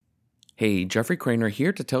Hey, Jeffrey Craner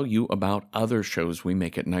here to tell you about other shows we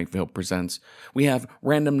make at Night Vale Presents. We have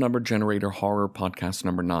Random Number Generator Horror Podcast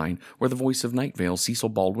number 9, where the voice of Night Vale, Cecil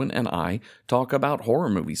Baldwin, and I talk about horror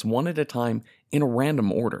movies one at a time in a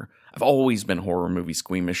random order. I've always been horror movie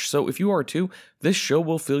squeamish, so if you are too, this show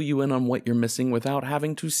will fill you in on what you're missing without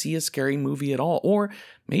having to see a scary movie at all. Or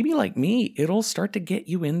maybe like me, it'll start to get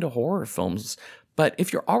you into horror films. But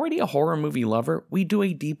if you're already a horror movie lover, we do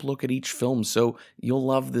a deep look at each film, so you'll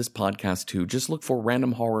love this podcast too. Just look for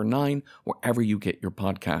Random Horror 9 wherever you get your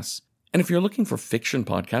podcasts. And if you're looking for fiction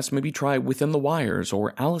podcasts, maybe try Within the Wires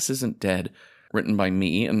or Alice Isn't Dead. Written by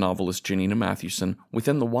me and novelist Janina Mathewson,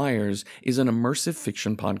 Within the Wires is an immersive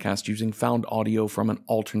fiction podcast using found audio from an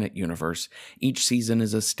alternate universe. Each season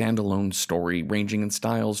is a standalone story ranging in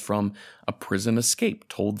styles from a prison escape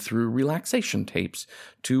told through relaxation tapes,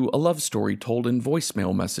 to a love story told in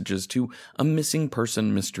voicemail messages, to a missing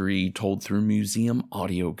person mystery told through museum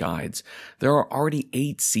audio guides. There are already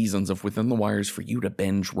 8 seasons of Within the Wires for you to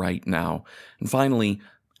binge right now. And finally,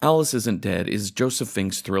 Alice Isn't Dead is Joseph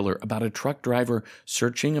Fink's thriller about a truck driver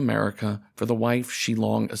searching America for the wife she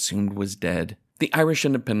long assumed was dead. The Irish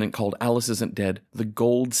Independent called Alice Isn't Dead the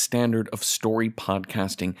gold standard of story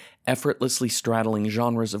podcasting, effortlessly straddling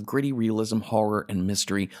genres of gritty realism, horror, and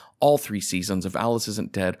mystery. All 3 seasons of Alice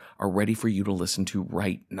Isn't Dead are ready for you to listen to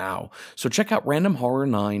right now. So check out Random Horror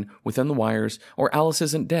 9, Within the Wires, or Alice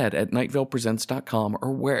Isn't Dead at nightvalepresents.com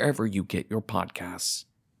or wherever you get your podcasts.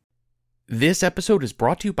 This episode is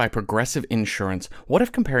brought to you by Progressive Insurance. What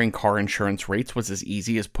if comparing car insurance rates was as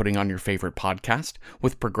easy as putting on your favorite podcast?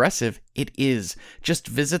 With Progressive, it is. Just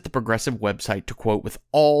visit the Progressive website to quote with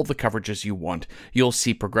all the coverages you want. You'll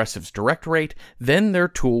see Progressive's direct rate, then their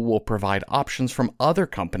tool will provide options from other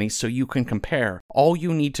companies so you can compare. All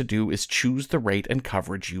you need to do is choose the rate and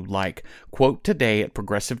coverage you like. Quote today at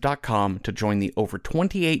Progressive.com to join the over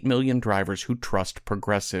 28 million drivers who trust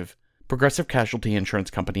Progressive. Progressive Casualty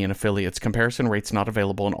Insurance Company and Affiliates. Comparison rates not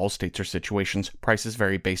available in all states or situations. Prices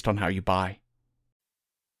vary based on how you buy.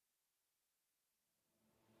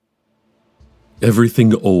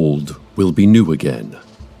 Everything old will be new again,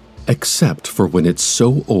 except for when it's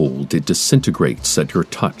so old it disintegrates at your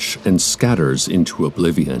touch and scatters into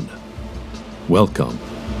oblivion. Welcome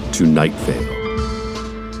to Night Vale.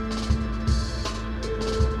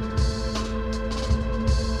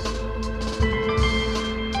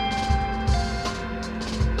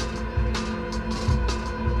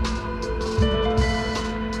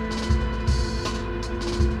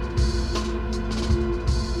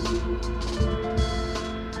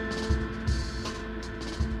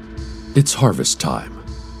 It's harvest time,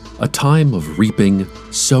 a time of reaping,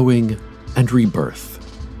 sowing, and rebirth,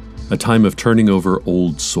 a time of turning over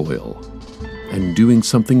old soil and doing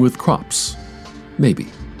something with crops. Maybe.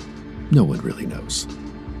 No one really knows.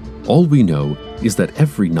 All we know is that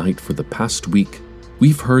every night for the past week,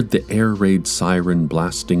 we've heard the air raid siren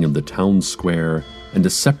blasting in the town square and a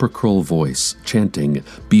sepulchral voice chanting,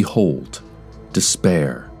 "Behold,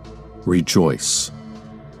 despair, rejoice,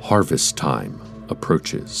 harvest time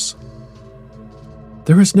approaches."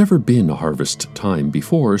 There has never been a harvest time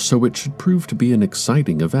before, so it should prove to be an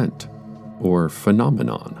exciting event, or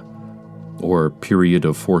phenomenon, or period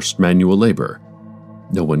of forced manual labor.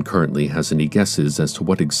 No one currently has any guesses as to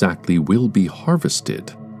what exactly will be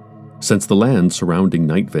harvested, since the land surrounding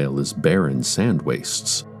Night Vale is barren sand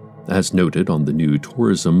wastes, as noted on the new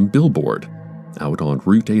tourism billboard out on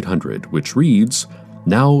Route 800, which reads,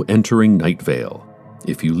 "Now entering Night Vale.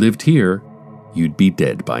 If you lived here, you'd be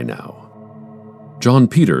dead by now." John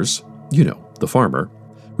Peters, the farmer,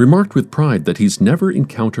 remarked with pride that he's never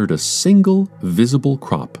encountered a single visible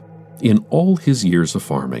crop in all his years of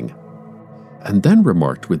farming, and then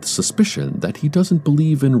remarked with suspicion that he doesn't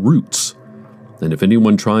believe in roots, and if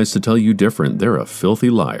anyone tries to tell you different, they're a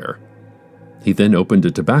filthy liar. He then opened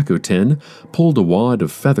a tobacco tin, pulled a wad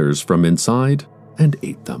of feathers from inside, and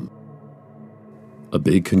ate them. A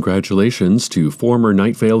big congratulations to former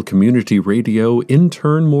Night Vale Community Radio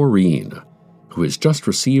intern Maureen, who has just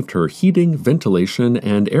received her Heating, Ventilation,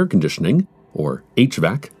 and Air Conditioning, or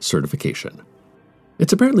HVAC, certification.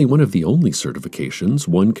 It's apparently one of the only certifications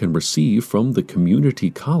one can receive from the community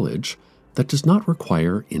college that does not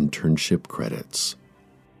require internship credits.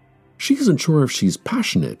 She isn't sure if she's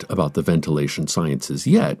passionate about the ventilation sciences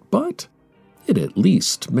yet, but it at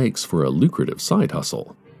least makes for a lucrative side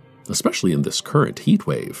hustle, especially in this current heat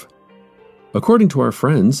wave. According to our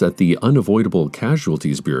friends at the Unavoidable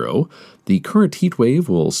Casualties Bureau, the current heat wave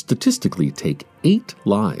will statistically take 8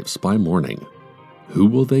 lives by morning. Who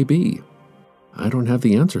will they be? I don't have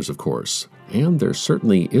the answers, of course, and there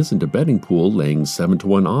certainly isn't a betting pool laying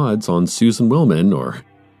 7-to-1 odds on Susan Willman or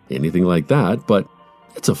anything like that, but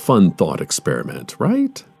it's a fun thought experiment,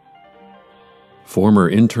 right? Former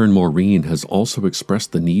intern Maureen has also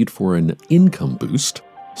expressed the need for an income boost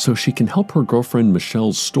so she can help her girlfriend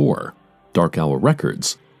Michelle's store, Dark Owl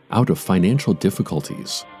Records, out of financial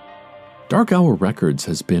difficulties. Dark Owl Records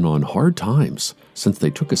has been on hard times since they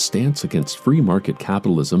took a stance against free market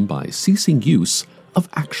capitalism by ceasing use of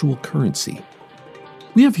actual currency.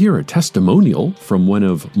 We have here a testimonial from one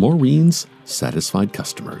of Maureen's satisfied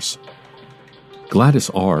customers. Gladys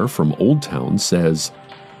R. from Old Town says,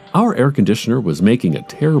 "Our air conditioner was making a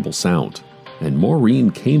terrible sound, and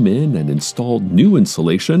Maureen came in and installed new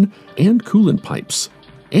insulation and coolant pipes,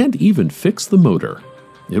 and even fixed the motor.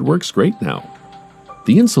 It works great now.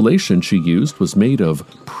 The insulation she used was made of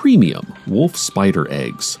premium wolf spider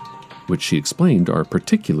eggs, which she explained are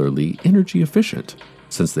particularly energy efficient,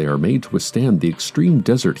 since they are made to withstand the extreme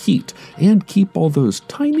desert heat and keep all those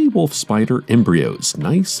tiny wolf spider embryos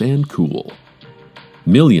nice and cool.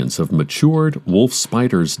 Millions of matured wolf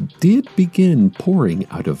spiders did begin pouring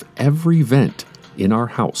out of every vent in our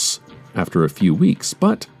house after a few weeks,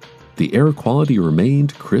 but the air quality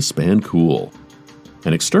remained crisp and cool.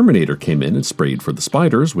 An exterminator came in and sprayed for the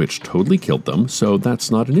spiders, which totally killed them, so that's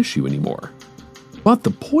not an issue anymore. But the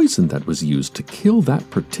poison that was used to kill that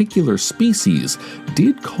particular species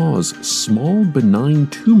did cause small benign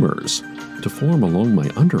tumors to form along my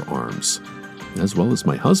underarms, as well as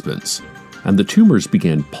my husband's, and the tumors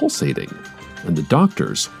began pulsating, and the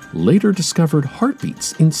doctors later discovered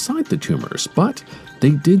heartbeats inside the tumors, but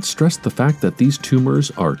they did stress the fact that these tumors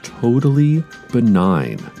are totally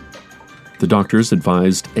benign. The doctors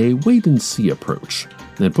advised a wait-and-see approach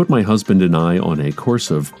and put my husband and I on a course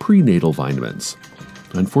of prenatal vitamins.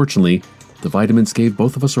 Unfortunately, the vitamins gave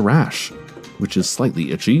both of us a rash, which is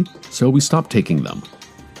slightly itchy, so we stopped taking them.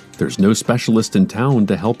 There's no specialist in town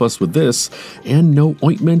to help us with this, and no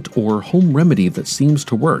ointment or home remedy that seems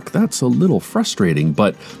to work. That's a little frustrating,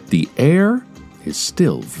 but the air is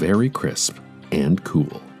still very crisp and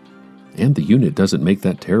cool. And the unit doesn't make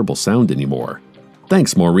that terrible sound anymore.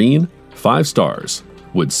 Thanks, Maureen. 5 stars.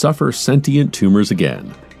 Would suffer sentient tumors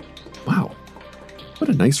again. Wow. What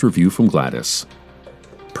a nice review from Gladys.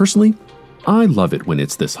 Personally, I love it when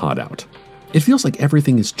it's this hot out. It feels like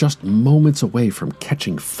everything is just moments away from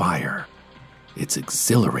catching fire. It's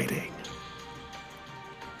exhilarating.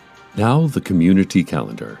 Now the community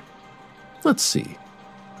calendar. Let's see.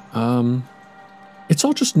 It's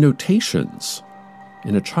all just notations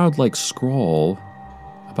in a childlike scrawl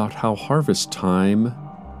about how harvest time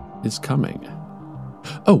is coming.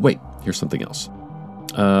 Oh, wait, here's something else.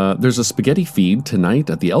 There's a spaghetti feed tonight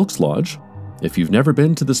at the Elks Lodge. If you've never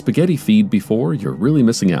been to the spaghetti feed before, you're really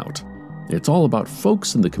missing out. It's all about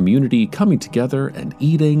folks in the community coming together and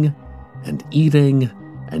eating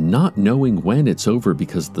and not knowing when it's over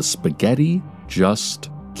because the spaghetti just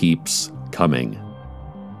keeps coming.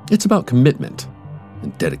 It's about commitment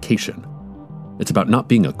and dedication. It's about not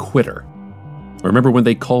being a quitter. Remember when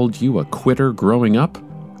they called you a quitter growing up?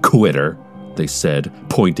 Quitter, they said,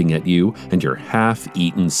 pointing at you and your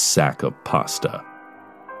half-eaten sack of pasta.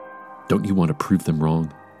 Don't you want to prove them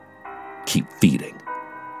wrong? Keep feeding.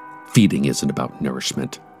 Feeding isn't about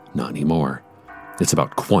nourishment, not anymore. It's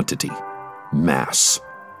about quantity, mass,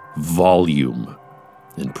 volume,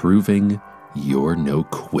 and proving you're no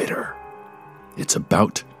quitter. It's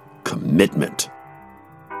about commitment.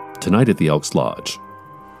 Tonight at the Elks Lodge.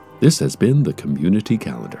 This has been the Community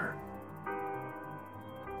Calendar.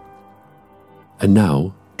 And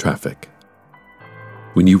now, traffic.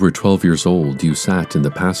 When you were 12 years old, you sat in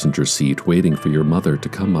the passenger seat waiting for your mother to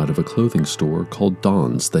come out of a clothing store called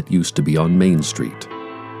Dawn's that used to be on Main Street.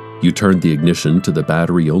 You turned the ignition to the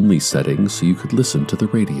battery-only setting so you could listen to the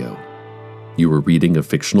radio. You were reading a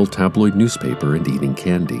fictional tabloid newspaper and eating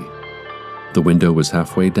candy. The window was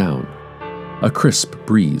halfway down. A crisp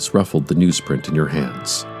breeze ruffled the newsprint in your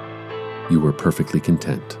hands. You were perfectly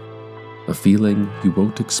content, a feeling you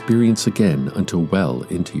won't experience again until well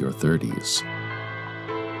into your 30s.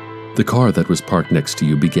 The car that was parked next to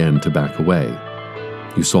you began to back away.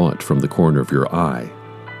 You saw it from the corner of your eye,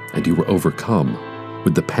 and you were overcome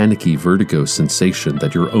with the panicky vertigo sensation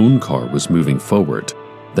that your own car was moving forward,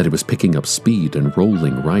 that it was picking up speed and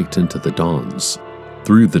rolling right into the Dawn's,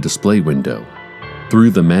 through the display window,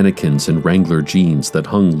 through the mannequins in Wrangler jeans that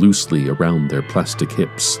hung loosely around their plastic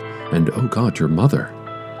hips, and oh God, your mother.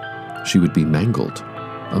 She would be mangled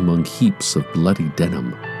among heaps of bloody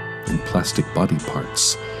denim and plastic body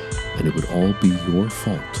parts, and it would all be your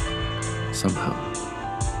fault, somehow.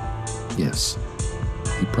 Yes,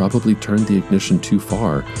 you probably turned the ignition too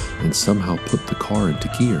far and somehow put the car into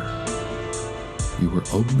gear. You were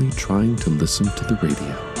only trying to listen to the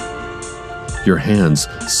radio. Your hands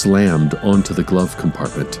slammed onto the glove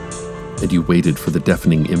compartment, and you waited for the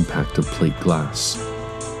deafening impact of plate glass,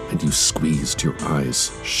 and you squeezed your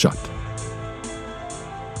eyes shut.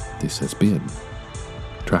 This has been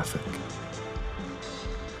Traffic.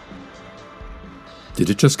 Did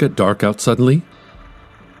it just get dark out suddenly?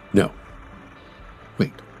 No.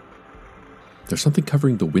 Wait. There's something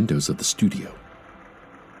covering the windows of the studio.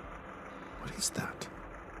 What is that?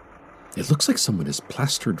 It looks like someone has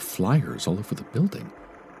plastered flyers all over the building.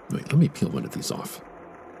 Wait, let me peel one of these off.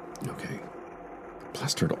 Okay.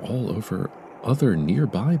 Plastered all over other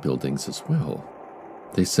nearby buildings as well.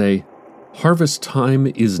 They say, "Harvest time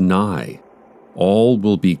is nigh. All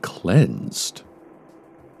will be cleansed."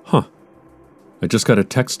 Huh. I just got a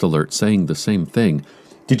text alert saying the same thing.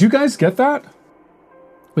 Did you guys get that?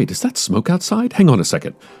 Wait, is that smoke outside? Hang on a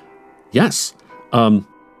second. Yes.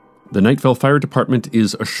 The Night Vale Fire Department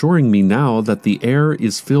is assuring me now that the air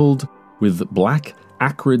is filled with black,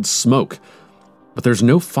 acrid smoke. But there's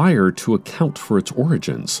no fire to account for its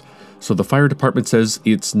origins. So the fire department says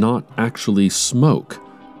it's not actually smoke.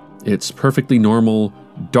 It's perfectly normal,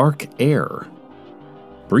 dark air.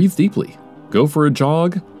 Breathe deeply. Go for a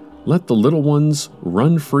jog. Let the little ones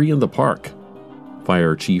run free in the park.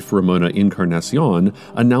 Fire Chief Ramona Encarnacion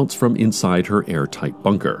announced from inside her airtight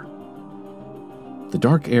bunker. The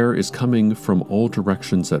dark air is coming from all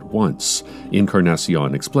directions at once,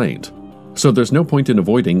 Encarnacion explained. So there's no point in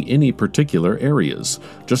avoiding any particular areas.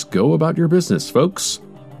 Just go about your business, folks.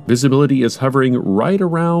 Visibility is hovering right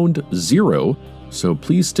around 0, so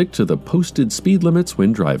please stick to the posted speed limits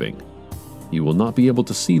when driving. You will not be able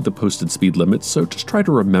to see the posted speed limits, so just try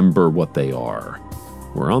to remember what they are.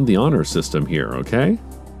 We're on the honor system here, okay?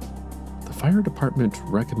 The fire department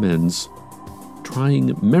recommends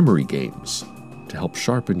trying memory games to help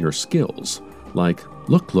sharpen your skills, like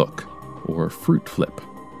Look Look or Fruit Flip.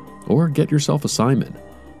 Or get yourself a Simon.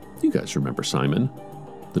 You guys remember Simon?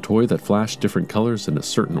 The toy that flashed different colors in a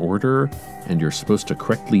certain order, and you're supposed to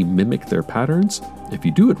correctly mimic their patterns? If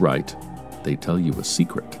you do it right, they tell you a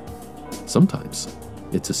secret. Sometimes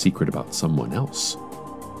it's a secret about someone else.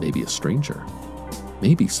 Maybe a stranger.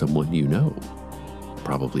 Maybe someone you know.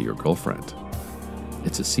 Probably your girlfriend.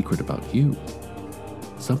 It's a secret about you.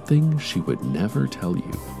 Something she would never tell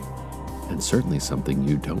you. And certainly something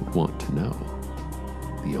you don't want to know.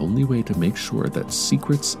 The only way to make sure that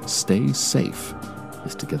secrets stay safe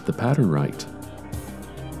is to get the pattern right.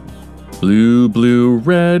 Blue, blue,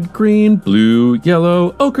 red, green, blue,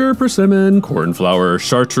 yellow, ochre, persimmon, cornflower,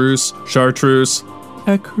 chartreuse, chartreuse,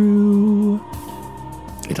 ecru.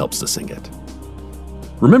 It helps to sing it.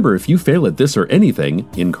 Remember, if you fail at this or anything,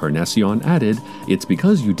 Encarnacion added, it's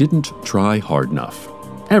because you didn't try hard enough.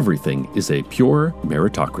 Everything is a pure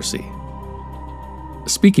meritocracy.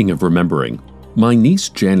 Speaking of remembering, my niece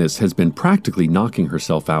Janice has been practically knocking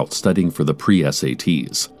herself out studying for the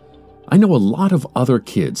pre-SATs. I know a lot of other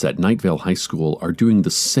kids at Night Vale High School are doing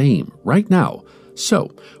the same right now, so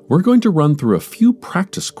we're going to run through a few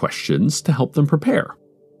practice questions to help them prepare.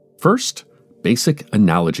 First, basic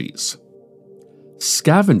analogies.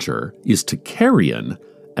 Scavenger is to carrion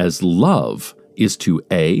as love is to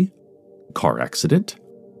A, car accident,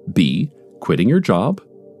 B, quitting your job,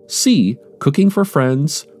 C, cooking for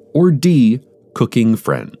friends, or D, cooking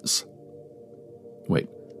friends. Wait,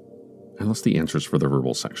 unless the answer's for the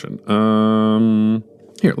verbal section.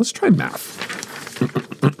 Here, let's try math.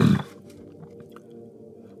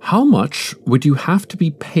 How much would you have to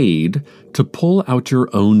be paid to pull out your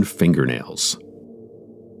own fingernails?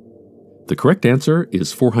 The correct answer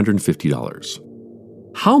is $450.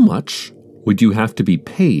 How much would you have to be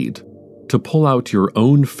paid to pull out your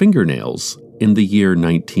own fingernails in the year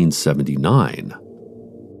 1979?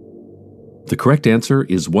 The correct answer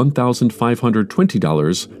is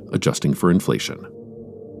 $1,520, adjusting for inflation.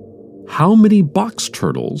 How many box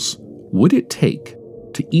turtles would it take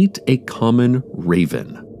to eat a common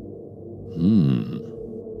raven?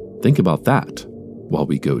 Think about that while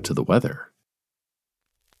we go to the weather.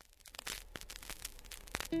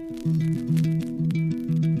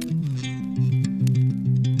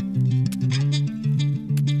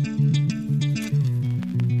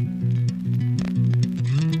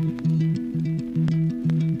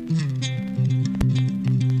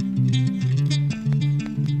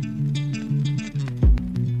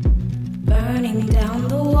 Burning down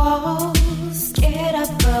the walls, scared I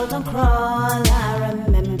felt and crawl. I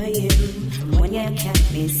remember you from when you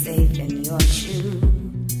kept me safe in your shoe.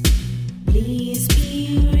 Please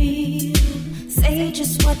be real, say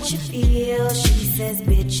just what you feel. She says,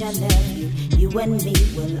 bitch, I love you. You and me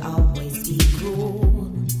will always be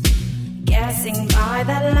cool. Guessing by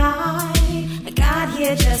that lie, I got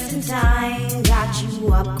here just in time. Got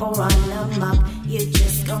you up, go run amok. You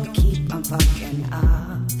just gon' keep on fucking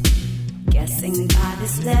up. Guessing by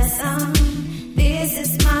this lesson, this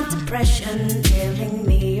is my depression telling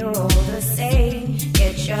me you're all the same.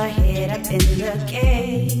 Get your head up in the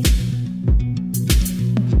game.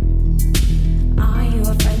 Are you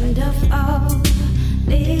a friend or foe?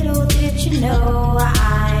 Little did you know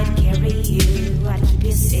I'd carry you. I'd keep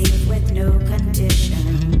you safe with no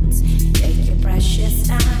conditions. Take your precious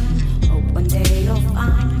time. Hope one day you'll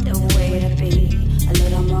find a way to be a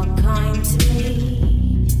little more kind to me.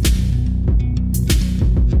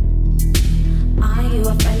 Are you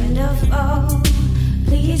a friend or foe?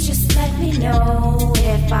 Please just let me know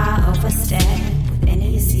if I overstep with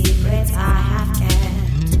any secrets I have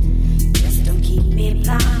kept. Just don't keep me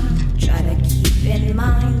blind. Try to keep in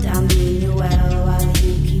mind I mean you well while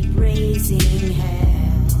you keep raising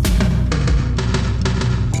hell.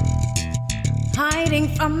 Hiding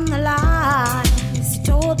from the lies you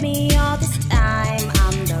told me all this time.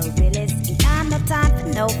 I'm the realest, ain't got no time for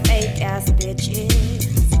no fake ass bitches.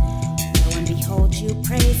 Behold you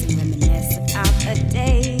praise and reminisce about the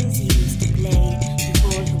days you used to play.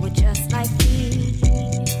 People who were just like me.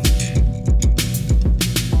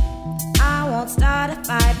 I won't start a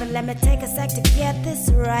fight, but let me take a sec to get this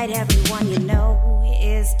right. Everyone you know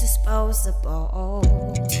is disposable.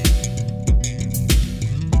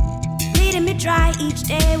 Bleeding me dry each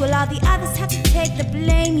day, while all the others have to take the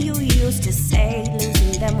blame. You used to say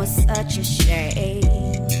losing them was such a shame.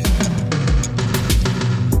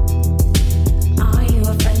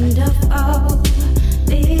 Friend or foe,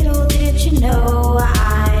 little did you know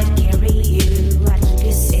I'd carry you. I'd keep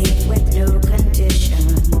you safe with no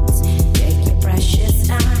conditions. Take your precious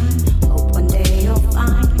time. Hope one day you'll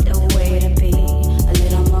find a way to be a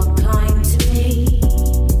little more kind to me.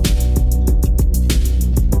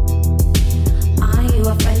 Are you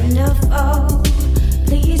a friend or foe?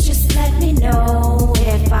 Please just let me know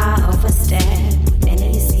if I overstep with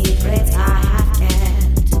any secrets I have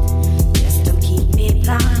kept. Just don't keep me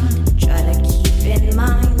blind. Try to keep in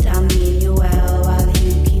mind I mean you well while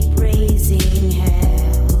you keep raising hell.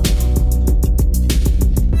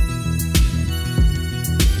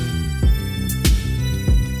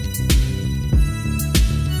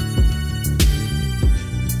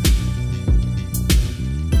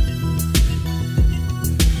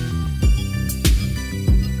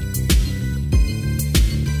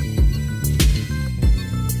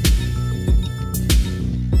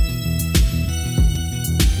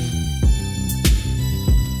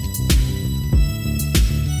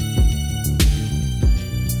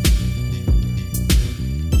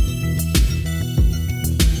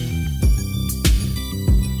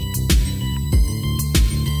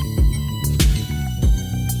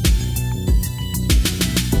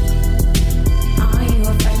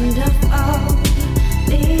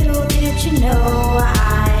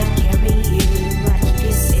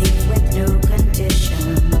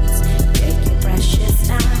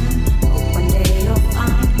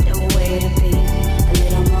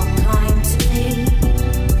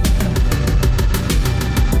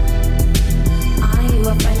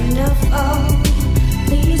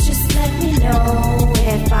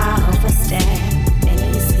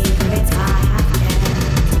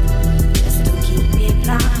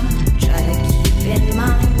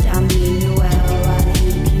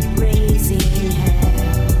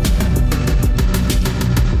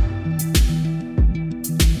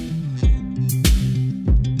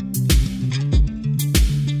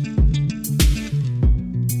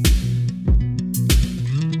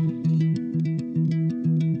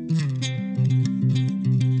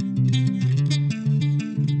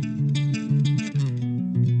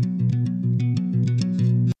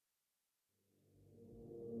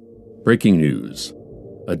 Breaking news.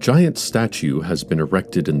 A giant statue has been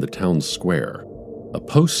erected in the town square. A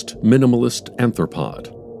post-minimalist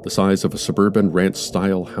anthropod, the size of a suburban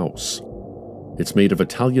ranch-style house. It's made of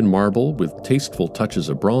Italian marble with tasteful touches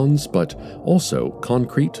of bronze, but also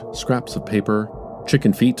concrete, scraps of paper,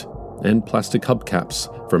 chicken feet, and plastic hubcaps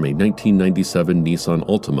from a 1997 Nissan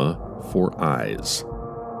Altima for eyes.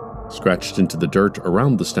 Scratched into the dirt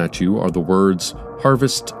around the statue are the words,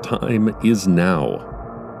 "Harvest time is now."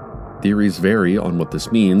 Theories vary on what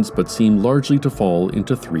this means, but seem largely to fall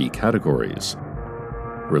into three categories.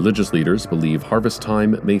 Religious leaders believe harvest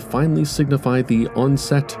time may finally signify the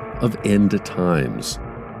onset of end times,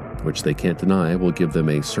 which they can't deny will give them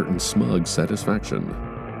a certain smug satisfaction.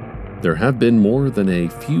 There have been more than a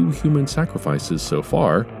few human sacrifices so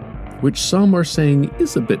far, which some are saying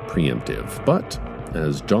is a bit preemptive, but,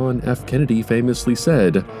 as John F. Kennedy famously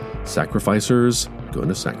said, sacrificers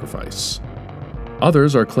gonna sacrifice.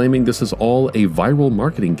 Others are claiming this is all a viral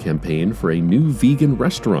marketing campaign for a new vegan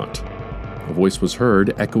restaurant. A voice was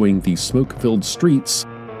heard echoing the smoke-filled streets.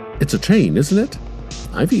 "It's a chain, isn't it?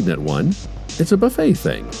 I've eaten at one. It's a buffet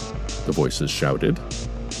thing," the voices shouted.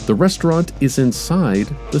 The restaurant is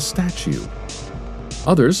inside the statue.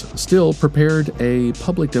 Others still prepared a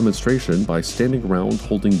public demonstration by standing around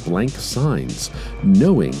holding blank signs,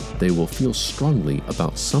 knowing they will feel strongly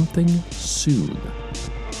about something soon.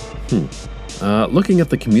 Looking at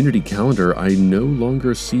the community calendar, I no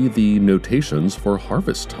longer see the notations for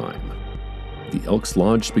harvest time. The Elks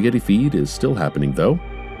Lodge spaghetti feed is still happening, though.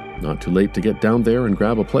 Not too late to get down there and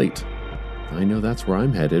grab a plate. I know that's where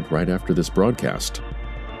I'm headed right after this broadcast.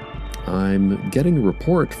 I'm getting a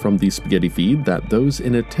report from the spaghetti feed that those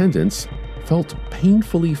in attendance felt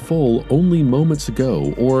painfully full only moments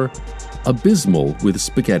ago, or abysmal with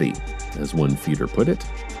spaghetti, as one feeder put it,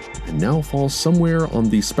 and now falls somewhere on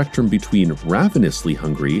the spectrum between ravenously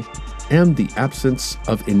hungry and the absence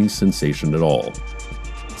of any sensation at all.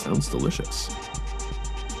 Sounds delicious.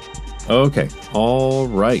 Okay, all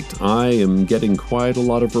right. I am getting quite a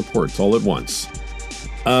lot of reports all at once.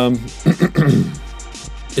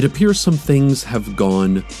 It appears some things have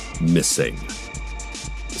gone missing.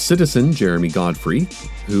 Citizen Jeremy Godfrey,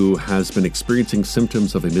 who has been experiencing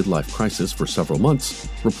symptoms of a midlife crisis for several months,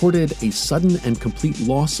 reported a sudden and complete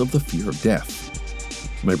loss of the fear of death.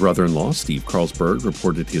 My brother-in-law, Steve Carlsberg,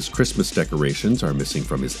 reported his Christmas decorations are missing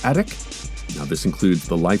from his attic. Now, this includes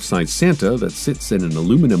the life-size Santa that sits in an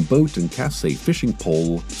aluminum boat and casts a fishing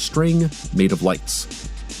pole string made of lights.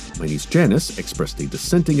 My niece Janice expressed a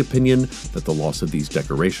dissenting opinion that the loss of these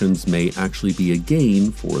decorations may actually be a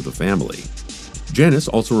gain for the family. Janice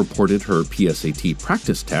also reported her PSAT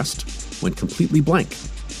practice test went completely blank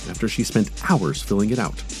after she spent hours filling it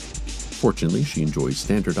out. Fortunately, she enjoys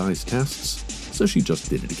standardized tests, so she just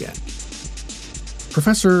did it again.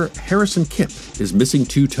 Professor Harrison Kipp is missing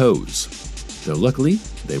 2 toes, though luckily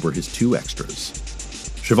they were his 2 extras.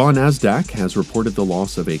 Siobhan Asdak has reported the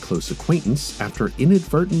loss of a close acquaintance after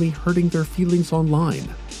inadvertently hurting their feelings online,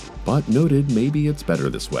 but noted maybe it's better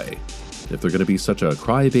this way. If they're going to be such a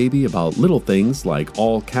crybaby about little things like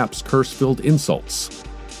all caps curse-filled insults.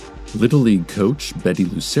 Little League coach Betty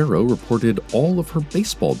Lucero reported all of her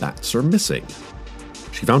baseball bats are missing.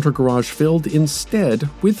 She found her garage filled instead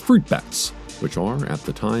with fruit bats, which are, at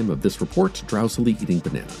the time of this report, drowsily eating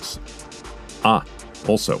bananas.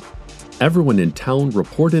 Also, everyone in town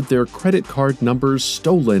reported their credit card numbers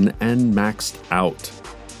stolen and maxed out.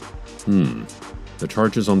 The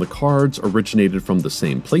charges on the cards originated from the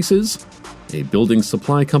same places: a building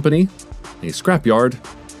supply company, a scrapyard,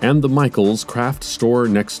 and the Michaels craft store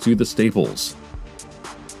next to the Staples.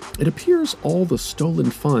 It appears all the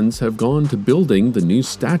stolen funds have gone to building the new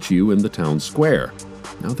statue in the town square.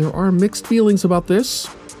 Now, there are mixed feelings about this,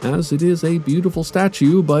 as it is a beautiful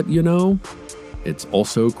statue, but it's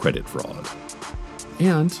also credit fraud.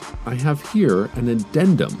 And I have here an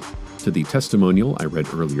addendum to the testimonial I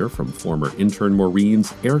read earlier from former intern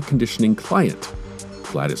Maureen's air conditioning client,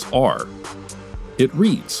 Gladys R. It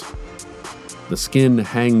reads, "The skin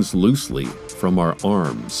hangs loosely from our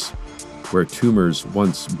arms, where tumors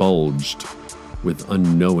once bulged with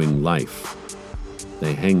unknowing life.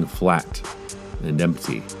 They hang flat and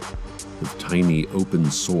empty, with tiny open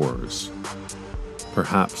sores,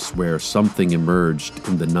 perhaps where something emerged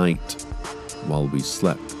in the night while we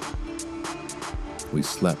slept. We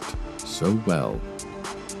slept so well.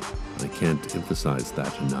 I can't emphasize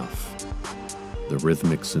that enough. The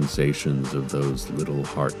rhythmic sensations of those little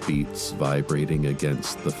heartbeats vibrating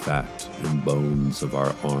against the fat and bones of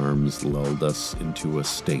our arms lulled us into a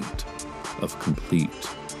state of complete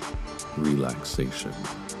relaxation.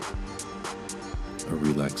 A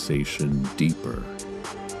relaxation deeper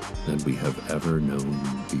than we have ever known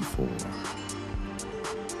before.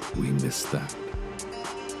 We miss that.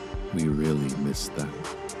 We really miss that.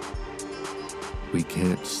 We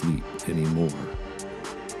can't sleep anymore.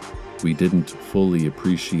 We didn't fully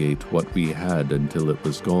appreciate what we had until it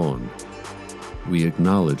was gone. We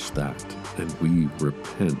acknowledge that, and we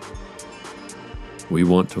repent. We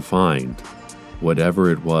want to find whatever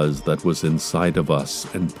it was that was inside of us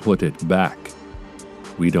and put it back.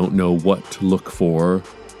 We don't know what to look for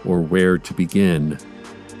or where to begin.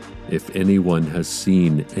 If anyone has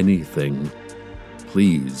seen anything,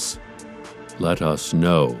 please let us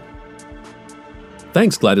know."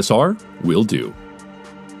 Thanks, Gladys R. Will do.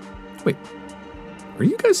 Wait, are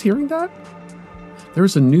you guys hearing that?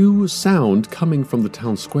 There's a new sound coming from the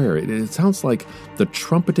town square. It sounds like the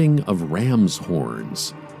trumpeting of ram's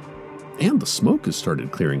horns. And the smoke has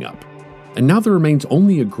started clearing up. And now there remains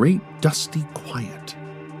only a great dusty quiet.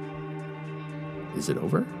 Is it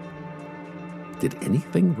over? Did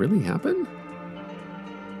anything really happen?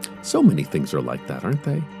 So many things are like that, aren't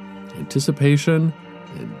they? Anticipation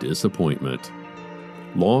and disappointment.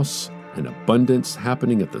 Loss and abundance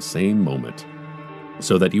happening at the same moment.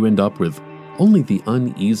 So that you end up with only the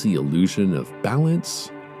uneasy illusion of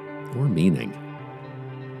balance or meaning.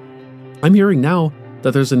 I'm hearing now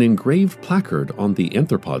that there's an engraved placard on the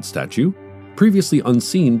Anthropod statue, previously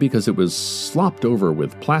unseen because it was slopped over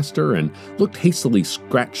with plaster and looked hastily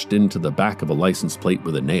scratched into the back of a license plate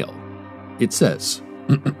with a nail. It says,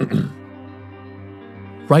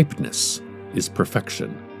 "Ripeness is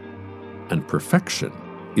perfection, and perfection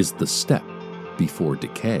is the step before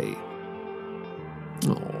decay."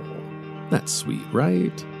 Oh, that's sweet,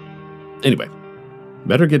 right? Anyway,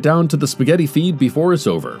 better get down to the spaghetti feed before it's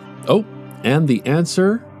over. Oh, and the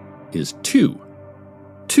answer is 2.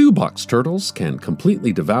 2 box turtles can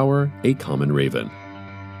completely devour a common raven.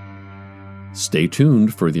 Stay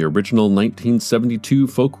tuned for the original 1972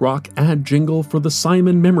 folk rock ad jingle for the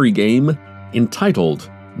Simon memory game entitled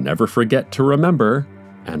Never Forget to Remember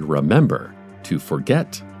and Remember to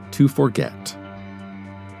Forget to Forget.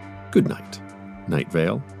 Good night, Night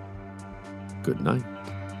Vale. Good night.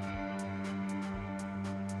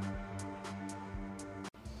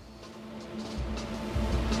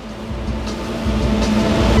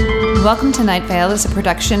 Welcome to Night Vale is a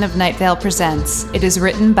production of Night Vale Presents. It is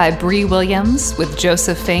written by Bree Williams with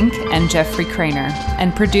Joseph Fink and Jeffrey Craner,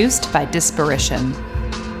 and produced by Disparition.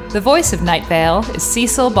 The voice of Night Vale is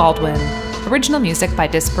Cecil Baldwin. Original music by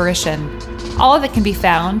Disparition. All of it can be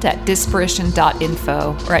found at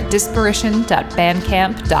disparition.info or at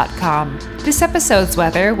disparition.bandcamp.com. This episode's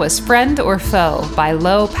weather was Friend or Foe by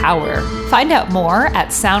Low Power. Find out more at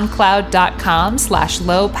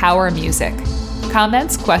soundcloud.com/lowpowermusic.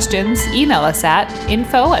 Comments, questions, email us at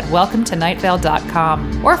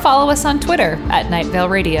info@welcometonightvale.com or follow us on Twitter at Night Vale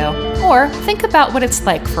Radio. Or think about what it's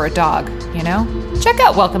like for a dog, you know? Check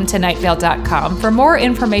out welcometonightvale.com for more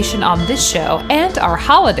information on this show and our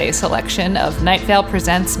holiday selection of Night Vale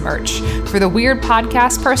Presents merch for the weird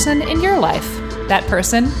podcast person in your life. That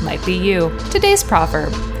person might be you. Today's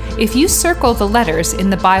proverb: if you circle the letters in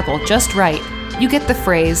the Bible just right, you get the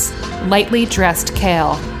phrase, lightly dressed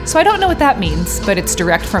kale. So I don't know what that means, but it's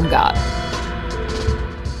direct from God.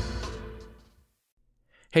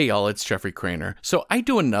 Hey y'all, it's Jeffrey Craner. So I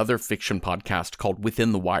do another fiction podcast called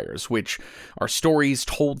Within the Wires, which are stories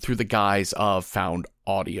told through the guise of found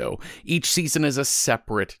audio. Each season is a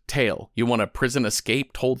separate tale. You want a prison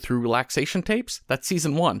escape told through relaxation tapes? That's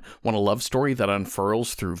season 1. Want a love story that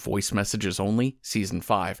unfurls through voice messages only? Season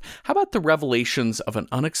 5. How about the revelations of an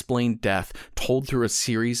unexplained death told through a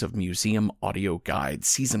series of museum audio guides?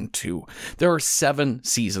 Season 2. There are 7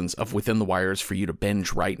 seasons of Within the Wires for you to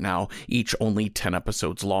binge right now, each only 10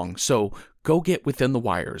 episodes long. So go get Within the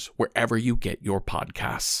Wires wherever you get your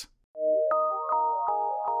podcasts.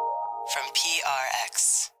 From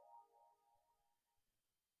PRX.